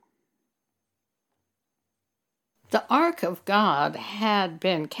The ark of God had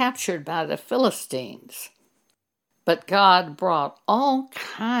been captured by the Philistines, but God brought all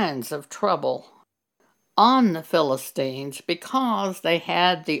kinds of trouble on the Philistines because they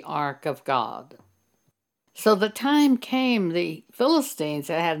had the ark of God. So the time came the Philistines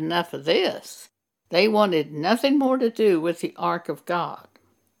had enough of this. They wanted nothing more to do with the ark of God.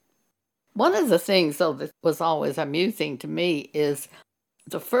 One of the things, though, that was always amusing to me is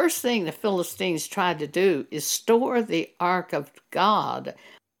the first thing the Philistines tried to do is store the ark of God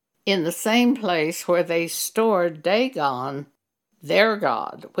in the same place where they stored Dagon, their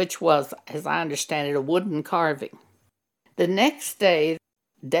god, which was, as I understand it, a wooden carving. The next day,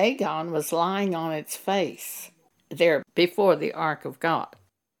 Dagon was lying on its face there before the ark of God.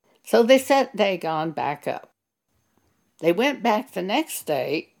 So they set Dagon back up. They went back the next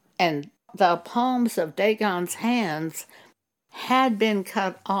day, and the palms of Dagon's hands had been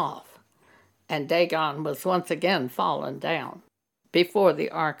cut off, and Dagon was once again fallen down before the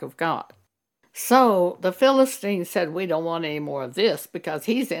ark of God. So the Philistines said, we don't want any more of this because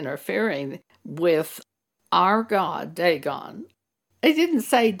he's interfering with our god, Dagon. They didn't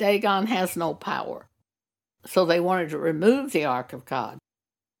say Dagon has no power. So they wanted to remove the ark of God.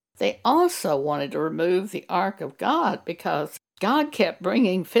 They also wanted to remove the ark of God because God kept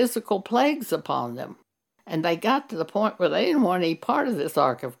bringing physical plagues upon them. And they got to the point where they didn't want any part of this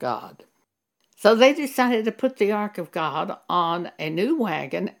ark of God. So they decided to put the ark of God on a new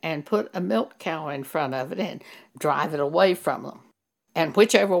wagon and put a milk cow in front of it and drive it away from them. And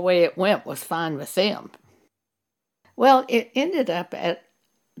whichever way it went was fine with them. Well, it ended up at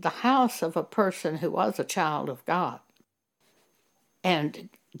the house of a person who was a child of God. And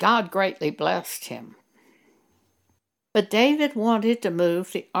God greatly blessed him. But David wanted to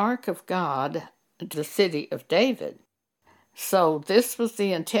move the ark of God to the city of David. So this was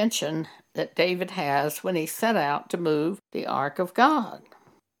the intention that David has when he set out to move the ark of God.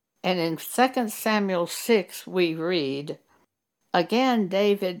 And in 2 Samuel 6 we read, again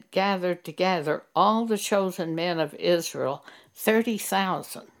David gathered together all the chosen men of Israel,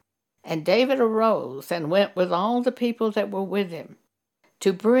 30,000. And David arose and went with all the people that were with him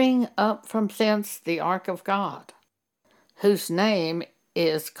to bring up from thence the ark of God, whose name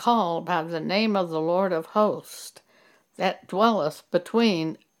is called by the name of the Lord of hosts, that dwelleth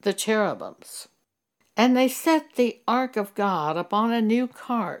between the cherubims. And they set the ark of God upon a new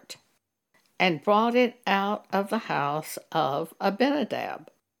cart, and brought it out of the house of Abinadab,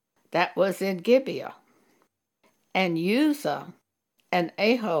 that was in Gibeah. And Uzzah and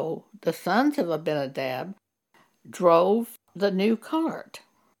Ahio, the sons of Abinadab, drove the new cart.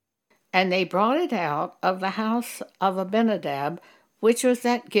 And they brought it out of the house of Abinadab, which was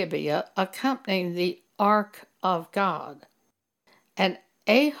at Gibeah, accompanying the ark of God. And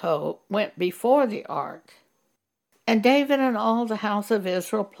Ahio went before the ark. And David and all the house of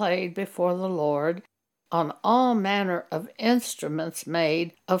Israel played before the Lord on all manner of instruments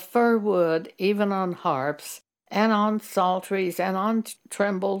made of fir wood, even on harps, and on psalteries, and on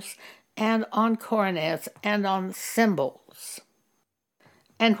timbrels, and on cornets, and on cymbals.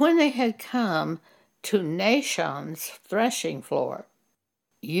 And when they had come to Nashon's threshing floor,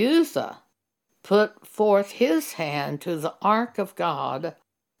 Uzzah put forth his hand to the ark of God,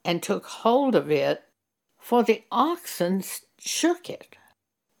 and took hold of it, for the oxen shook it.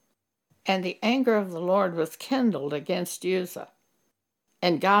 And the anger of the Lord was kindled against Uzzah,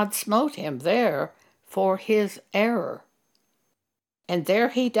 and God smote him there for his error. And there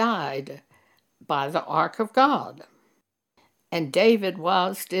he died by the ark of God. And David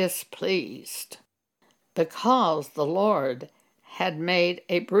was displeased, because the Lord had made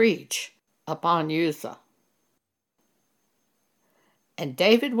a breach upon Uzzah. And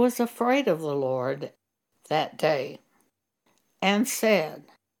David was afraid of the Lord that day, and said,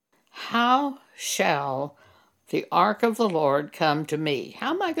 how shall the ark of the Lord come to me?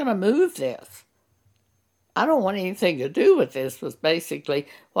 How am I going to move this? I don't want anything to do with this, was basically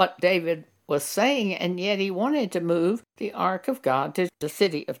what David was saying, and yet he wanted to move the ark of God to the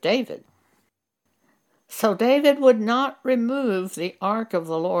city of David. So David would not remove the ark of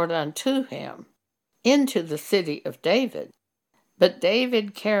the Lord unto him into the city of David, but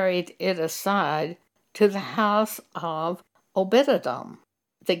David carried it aside to the house of Obed-Edom,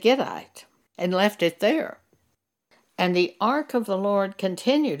 the Gittite, and left it there. And the ark of the Lord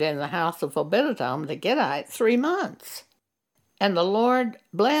continued in the house of Obed-Edom, the Gittite, 3 months. And the Lord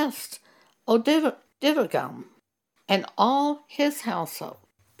blessed Obed-Edom and all his household,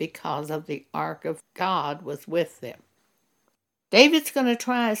 because of the ark of God was with them. David's going to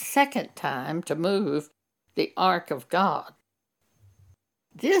try a second time to move the ark of God.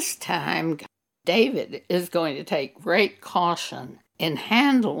 This time, David is going to take great caution in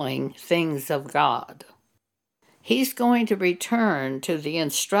handling things of God. He's going to return to the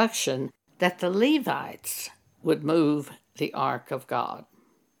instruction that the Levites would move the ark of God.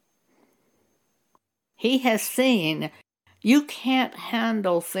 He has seen you can't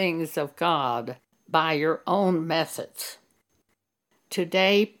handle things of God by your own methods.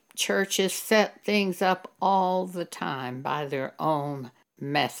 Today, churches set things up all the time by their own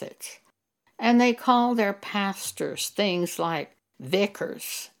methods. And they call their pastors things like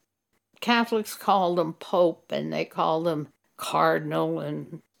vicars. Catholics call them pope, and they call them cardinal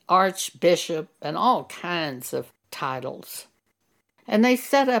and archbishop and all kinds of titles. And they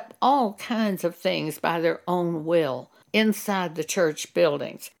set up all kinds of things by their own will inside the church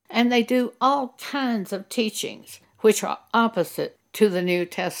buildings. And they do all kinds of teachings which are opposite to the New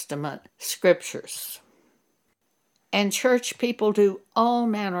Testament scriptures. And church people do all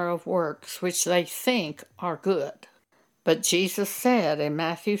manner of works which they think are good. But Jesus said in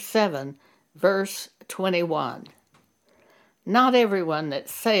Matthew 7, verse 21, "Not everyone that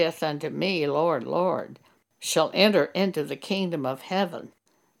saith unto me, Lord, Lord, shall enter into the kingdom of heaven,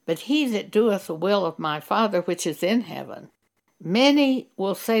 but he that doeth the will of my Father which is in heaven. Many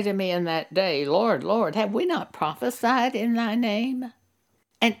will say to me in that day, Lord, Lord, have we not prophesied in thy name?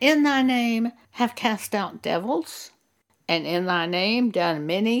 And in thy name have cast out devils? And in thy name done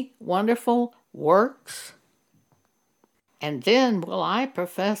many wonderful works? And then will I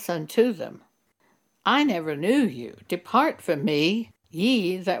profess unto them, I never knew you. Depart from me,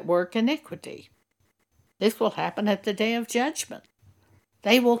 ye that work iniquity." This will happen at the day of judgment.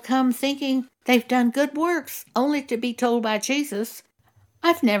 They will come thinking they've done good works, only to be told by Jesus,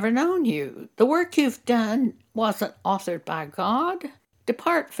 I've never known you. The work you've done wasn't authored by God.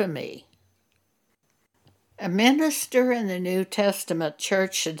 Depart from me. A minister in the New Testament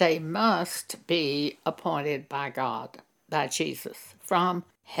church today must be appointed by God, by Jesus, from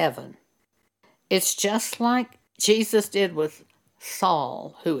heaven. It's just like Jesus did with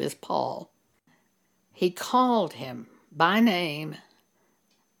Saul, who is Paul. He called him by name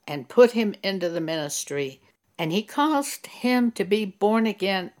and put him into the ministry, and he caused him to be born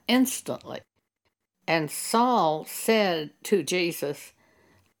again instantly. And Saul said to Jesus,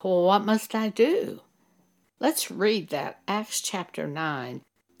 well, what must I do? Let's read that, Acts chapter 9.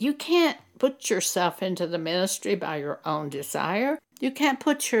 You can't put yourself into the ministry by your own desire. You can't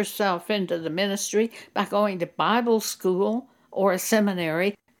put yourself into the ministry by going to Bible school or a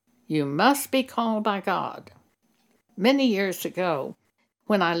seminary. You must be called by God. Many years ago,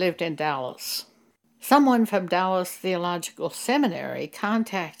 when I lived in Dallas, someone from Dallas Theological Seminary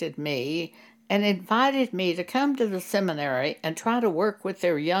contacted me and invited me to come to the seminary and try to work with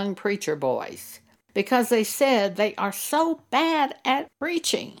their young preacher boys, because they said they are so bad at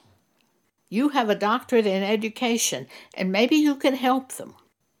preaching. You have a doctorate in education, and maybe you can help them.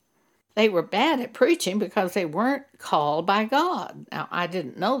 They were bad at preaching because they weren't called by God. Now, I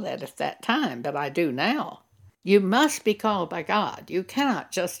didn't know that at that time, but I do now. You must be called by God. You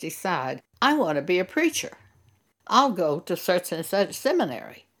cannot just decide, I want to be a preacher. I'll go to such and such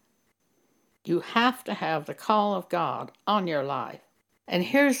seminary. You have to have the call of God on your life. And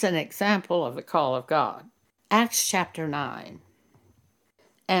here's an example of the call of God. Acts chapter 9.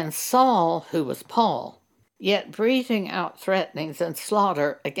 And Saul, who was Paul, yet breathing out threatenings and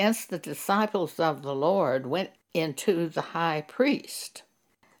slaughter against the disciples of the Lord, went into the high priest,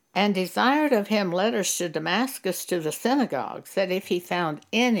 and desired of him letters to Damascus to the synagogues, that if he found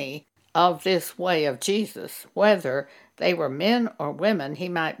any of this way of Jesus, whether they were men or women, he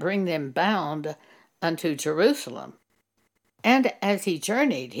might bring them bound unto Jerusalem. And as he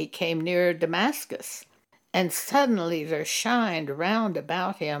journeyed, he came near Damascus, and suddenly there shined round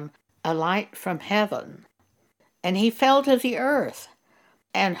about him a light from heaven. And he fell to the earth,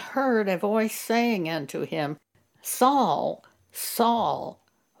 and heard a voice saying unto him, Saul, Saul,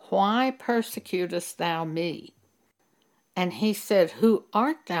 why persecutest thou me? And he said, Who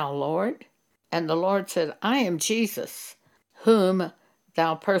art thou, Lord? And the Lord said, I am Jesus, whom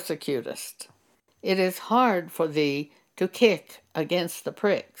thou persecutest. It is hard for thee to kick against the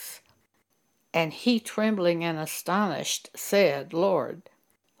pricks. And he, trembling and astonished, said, Lord,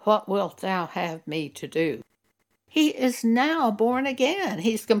 what wilt thou have me to do? He is now born again.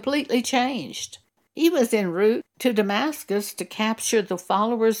 He's completely changed. He was en route to Damascus to capture the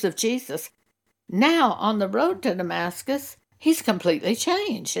followers of Jesus. Now, on the road to Damascus, he's completely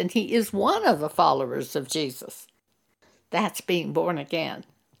changed, and he is one of the followers of Jesus. That's being born again.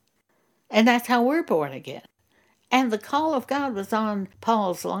 And that's how we're born again. And the call of God was on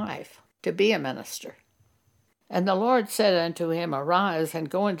Paul's life to be a minister. And the Lord said unto him, Arise and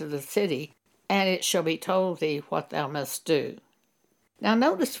go into the city, and it shall be told thee what thou must do. Now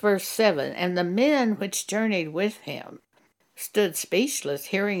notice verse 7, and the men which journeyed with him stood speechless,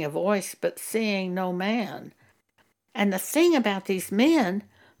 hearing a voice, but seeing no man. And the thing about these men,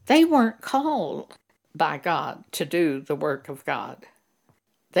 they weren't called by God to do the work of God.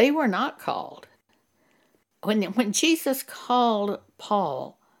 They were not called. When Jesus called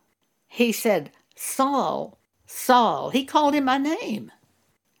Paul, he said, Saul, Saul. He called him by name.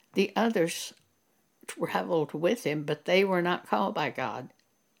 The others traveled with him, but they were not called by God.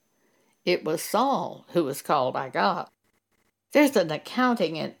 It was Saul who was called by God. There's an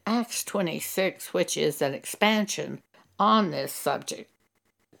accounting in Acts 26, which is an expansion on this subject.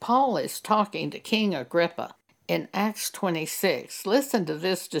 Paul is talking to King Agrippa in Acts 26. Listen to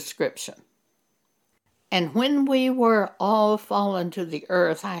this description. And when we were all fallen to the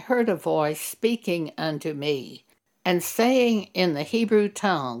earth, I heard a voice speaking unto me, and saying in the Hebrew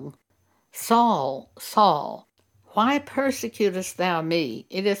tongue, Saul, Saul, why persecutest thou me?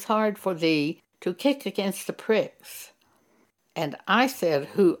 It is hard for thee to kick against the pricks. And I said,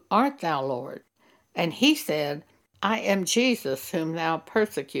 Who art thou, Lord? And he said, I am Jesus whom thou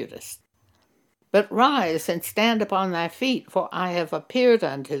persecutest. But rise and stand upon thy feet, for I have appeared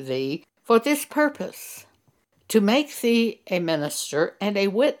unto thee for this purpose, to make thee a minister and a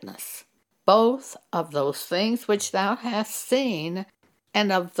witness, both of those things which thou hast seen,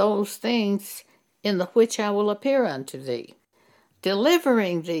 and of those things in the which I will appear unto thee,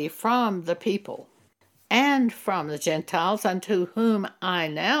 delivering thee from the people, and from the Gentiles, unto whom I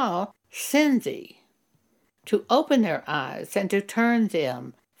now send thee, to open their eyes, and to turn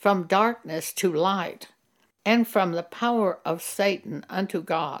them from darkness to light, and from the power of Satan unto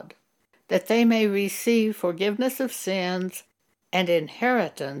God, that they may receive forgiveness of sins and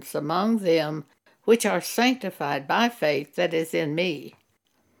inheritance among them which are sanctified by faith that is in me.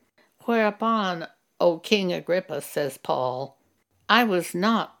 Whereupon, O King Agrippa, says Paul, I was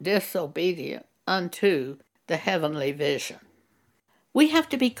not disobedient unto the heavenly vision. We have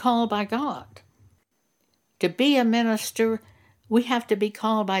to be called by God. To be a minister, we have to be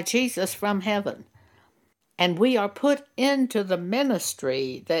called by Jesus from heaven. And we are put into the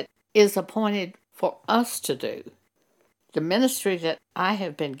ministry that is appointed for us to do. The ministry that I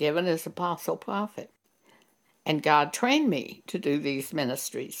have been given is apostle prophet. And God trained me to do these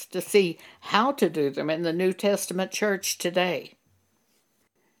ministries, to see how to do them in the New Testament church today.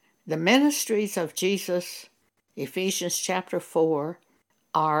 The ministries of Jesus, Ephesians chapter 4,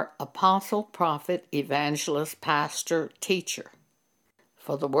 are apostle, prophet, evangelist, pastor, teacher,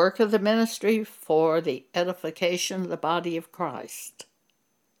 for the work of the ministry, for the edification of the body of Christ.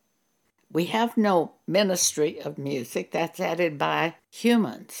 We have no ministry of music. That's added by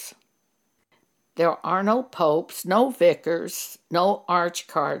humans. There are no popes, no vicars, no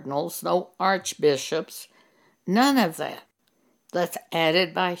archcardinals, no archbishops, none of that. That's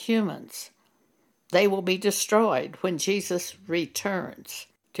added by humans. They will be destroyed when Jesus returns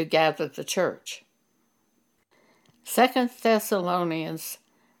to gather the church. 2 Thessalonians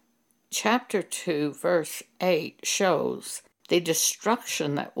chapter 2, verse 8 shows the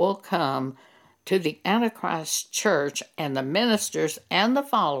destruction that will come to the Antichrist church and the ministers and the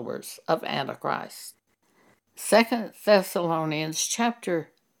followers of Antichrist. 2 Thessalonians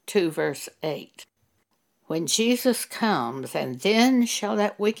chapter 2, verse 8. When Jesus comes, and then shall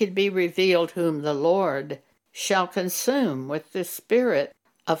that wicked be revealed, whom the Lord shall consume with the spirit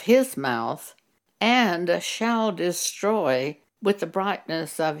of his mouth, and shall destroy with the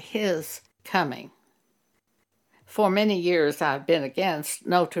brightness of his coming. For many years I've been against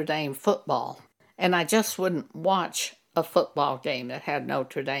Notre Dame football, and I just wouldn't watch a football game that had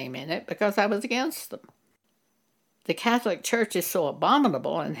Notre Dame in it because I was against them. The Catholic Church is so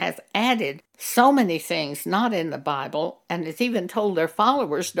abominable and has added so many things not in the Bible, and has even told their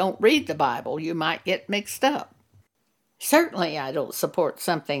followers, don't read the Bible, you might get mixed up. Certainly I don't support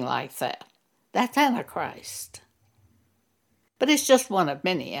something like that. That's Antichrist. But it's just one of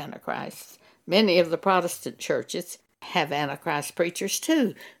many Antichrists. Many of the Protestant churches have Antichrist preachers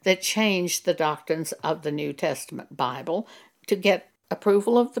too that change the doctrines of the New Testament Bible to get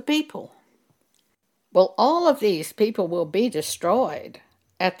approval of the people. Well, all of these people will be destroyed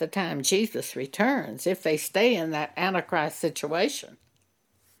at the time Jesus returns if they stay in that Antichrist situation.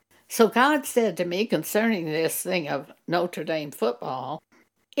 So God said to me concerning this thing of Notre Dame football,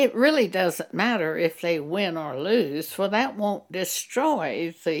 it really doesn't matter if they win or lose, for that won't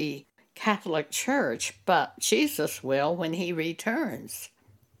destroy the Catholic Church, but Jesus will when he returns.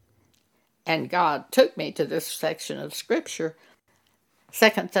 And God took me to this section of Scripture, 2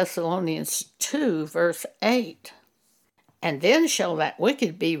 Thessalonians 2, verse 8. And then shall that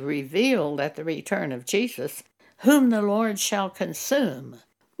wicked be revealed at the return of Jesus, whom the Lord shall consume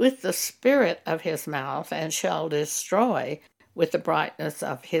with the spirit of his mouth, and shall destroy with the brightness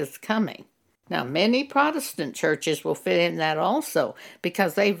of his coming. Now, many Protestant churches will fit in that also,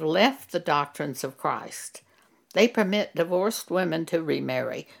 because they've left the doctrines of Christ. They permit divorced women to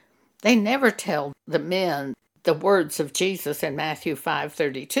remarry. They never tell the men the words of Jesus in Matthew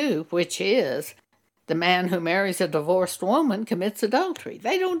 5:32, which is, the man who marries a divorced woman commits adultery.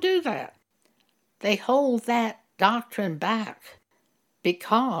 They don't do that. They hold that doctrine back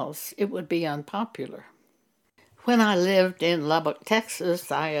because it would be unpopular. When I lived in Lubbock,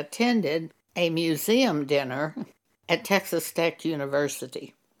 Texas, I attended a museum dinner at Texas Tech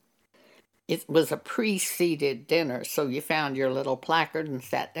University. It was a pre-seated dinner, so you found your little placard and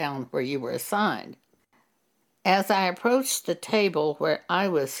sat down where you were assigned. As I approached the table where I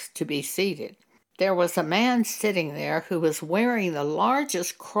was to be seated, there was a man sitting there who was wearing the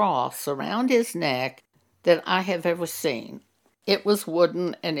largest cross around his neck that I have ever seen. It was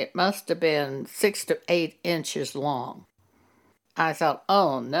wooden, and it must have been 6 to 8 inches long. I thought,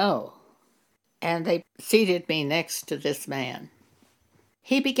 oh no. And they seated me next to this man.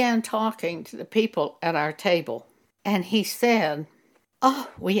 He began talking to the people at our table, and he said, "Oh,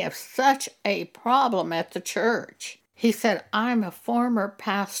 we have such a problem at the church." He said, "I'm a former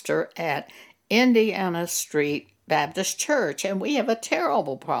pastor at Indiana Street Baptist Church, and we have a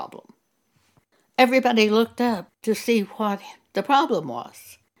terrible problem." Everybody looked up to see what the problem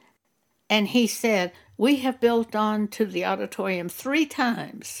was. And he said, "We have built on to the auditorium 3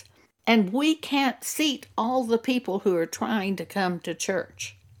 times, and we can't seat all the people who are trying to come to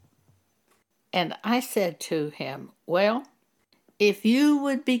church." And I said to him, "Well, if you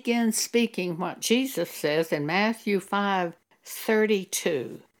would begin speaking what Jesus says in Matthew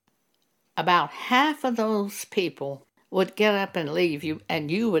 5:32, about half of those people would get up and leave you, and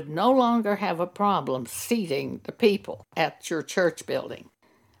you would no longer have a problem seating the people at your church building."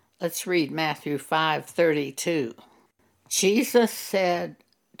 Let's read Matthew 5:32. Jesus said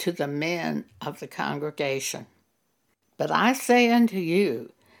to the men of the congregation, "But I say unto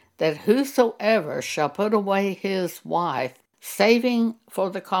you, that whosoever shall put away his wife, saving for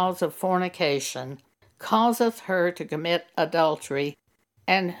the cause of fornication, causeth her to commit adultery,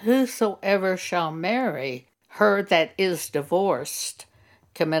 and whosoever shall marry her that is divorced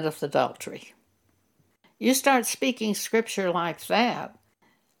committeth adultery." You start speaking scripture like that,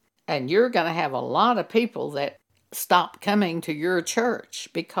 and you're going to have a lot of people that stop coming to your church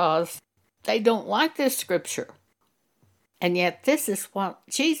because they don't like this scripture. And yet this is what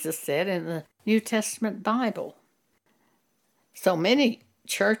Jesus said in the New Testament Bible. So many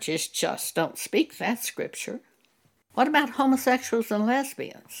churches just don't speak that scripture. What about homosexuals and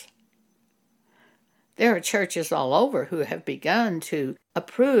lesbians? There are churches all over who have begun to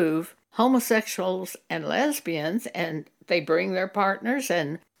approve homosexuals and lesbians, and they bring their partners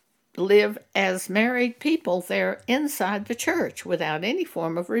and live as married people there inside the church without any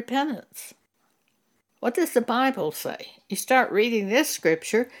form of repentance. What does the Bible say? You start reading this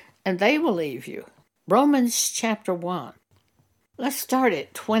scripture and they will leave you. Romans chapter 1. Let's start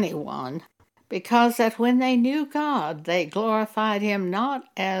at 21. "Because that when they knew God, they glorified him not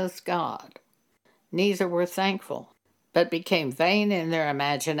as God, neither were thankful, but became vain in their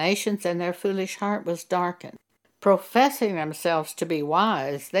imaginations, and their foolish heart was darkened. Professing themselves to be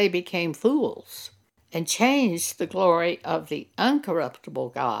wise, they became fools, and changed the glory of the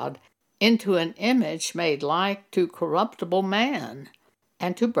uncorruptible God into an image made like to corruptible man,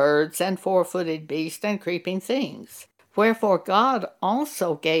 and to birds and four-footed beasts and creeping things. Wherefore God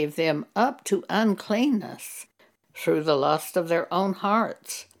also gave them up to uncleanness through the lust of their own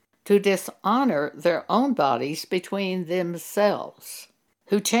hearts, to dishonor their own bodies between themselves,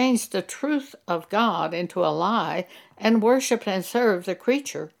 who changed the truth of God into a lie, and worship and serve the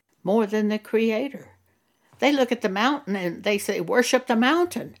creature more than the Creator." They look at the mountain and they say, "Worship the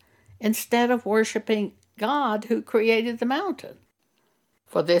mountain," instead of worshiping God who created the mountain.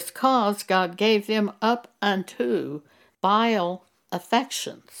 "For this cause God gave them up unto vile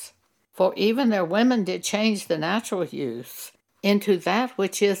affections. For even their women did change the natural use into that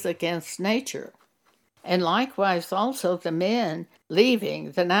which is against nature. And likewise also the men,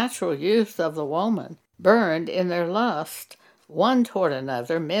 leaving the natural use of the woman, burned in their lust one toward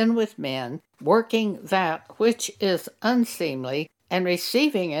another, men with men, working that which is unseemly, and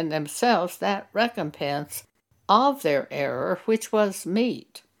receiving in themselves that recompense of their error which was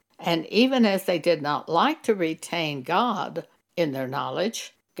meet. And even as they did not like to retain God in their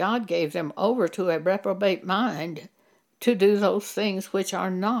knowledge, God gave them over to a reprobate mind to do those things which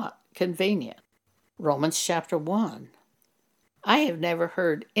are not convenient." Romans chapter 1. I have never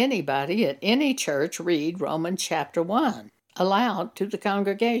heard anybody at any church read Romans chapter 1 aloud to the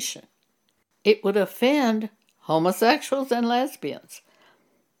congregation. It would offend homosexuals and lesbians.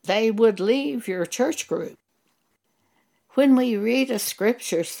 They would leave your church group. When we read a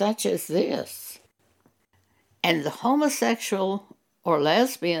scripture such as this, and the homosexual or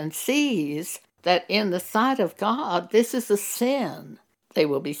lesbian sees that in the sight of God this is a sin, they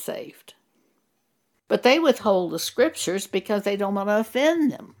will be saved. But they withhold the scriptures because they don't want to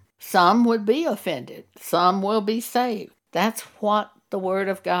offend them. Some would be offended. Some will be saved. That's what the Word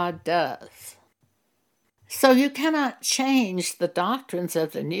of God does. So you cannot change the doctrines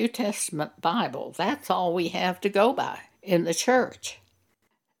of the New Testament Bible. That's all we have to go by in the church.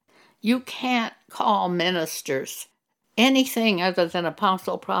 You can't call ministers anything other than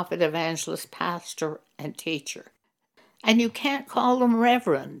apostle, prophet, evangelist, pastor, and teacher. And you can't call them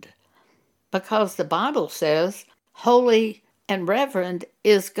reverend, because the Bible says holy and reverend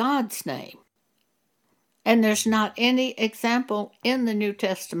is God's name. And there's not any example in the New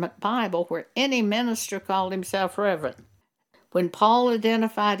Testament Bible where any minister called himself reverend. When Paul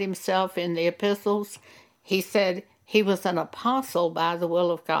identified himself in the epistles, he said he was an apostle by the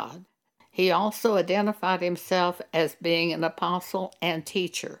will of God. He also identified himself as being an apostle and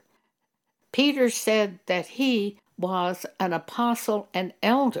teacher. Peter said that he was an apostle and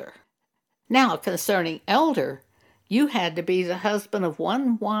elder. Now, concerning elder, you had to be the husband of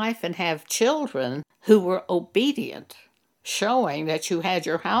one wife and have children who were obedient, showing that you had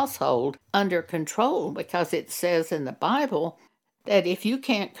your household under control, because it says in the Bible that if you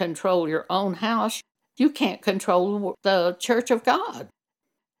can't control your own house, you can't control the church of God.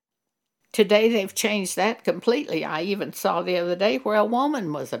 Today they've changed that completely. I even saw the other day where a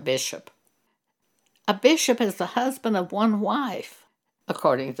woman was a bishop. A bishop is the husband of one wife,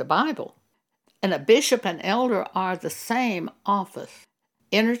 according to the Bible. And a bishop and elder are the same office,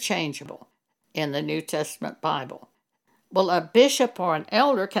 interchangeable, in the New Testament Bible. Well, a bishop or an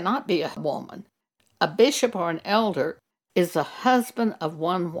elder cannot be a woman. A bishop or an elder is the husband of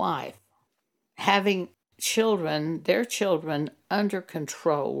one wife, having their children under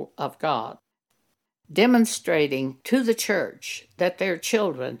control of God, demonstrating to the church that their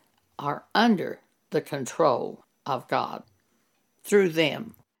children are under the control of God through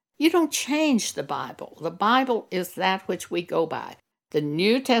them. You don't change the Bible. The Bible is that which we go by. The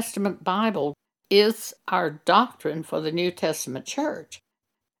New Testament Bible is our doctrine for the New Testament church.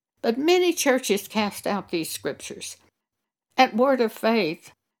 But many churches cast out these scriptures. At Word of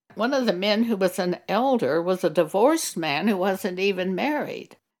Faith, one of the men who was an elder was a divorced man who wasn't even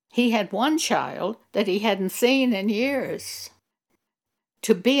married. He had one child that he hadn't seen in years.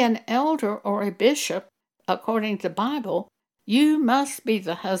 To be an elder or a bishop, according to the Bible, you must be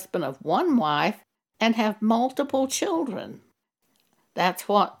the husband of one wife and have multiple children. That's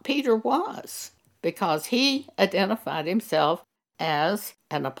what Peter was, because he identified himself as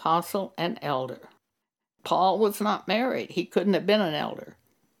an apostle and elder. Paul was not married. He couldn't have been an elder.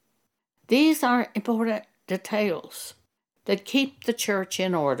 These are important details that keep the church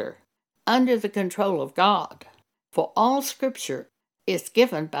in order, under the control of God. For all Scripture is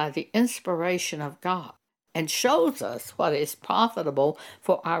given by the inspiration of God, and shows us what is profitable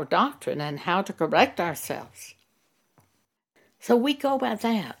for our doctrine and how to correct ourselves. So we go by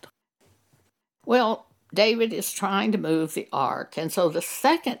that. Well, David is trying to move the ark, and so the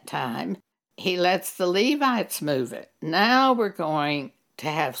second time he lets the Levites move it. Now we're going to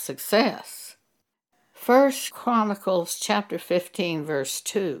have success. 1 Chronicles chapter 15, verse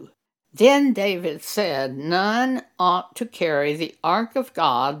 2. Then David said, "None ought to carry the ark of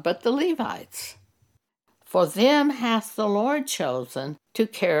God but the Levites. For them hath the Lord chosen to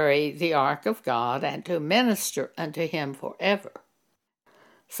carry the ark of God and to minister unto him forever."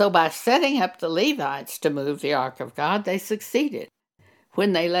 So by setting up the Levites to move the ark of God, they succeeded.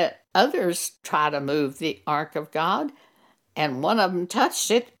 When they let others try to move the ark of God, and one of them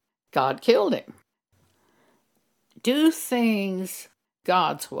touched it, God killed him. Do things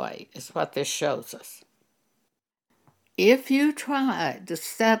God's way is what this shows us. If you try to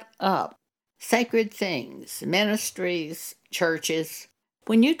set up sacred things, ministries, churches,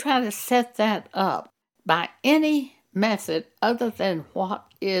 when you try to set that up by any method other than what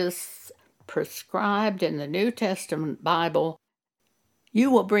is prescribed in the New Testament Bible, you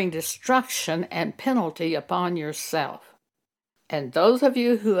will bring destruction and penalty upon yourself. And those of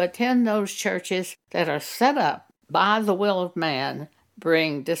you who attend those churches that are set up by the will of man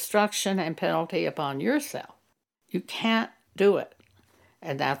bring destruction and penalty upon yourself. You can't do it.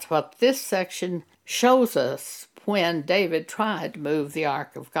 And that's what this section shows us when David tried to move the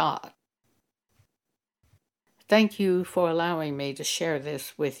ark of God. Thank you for allowing me to share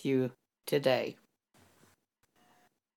this with you today.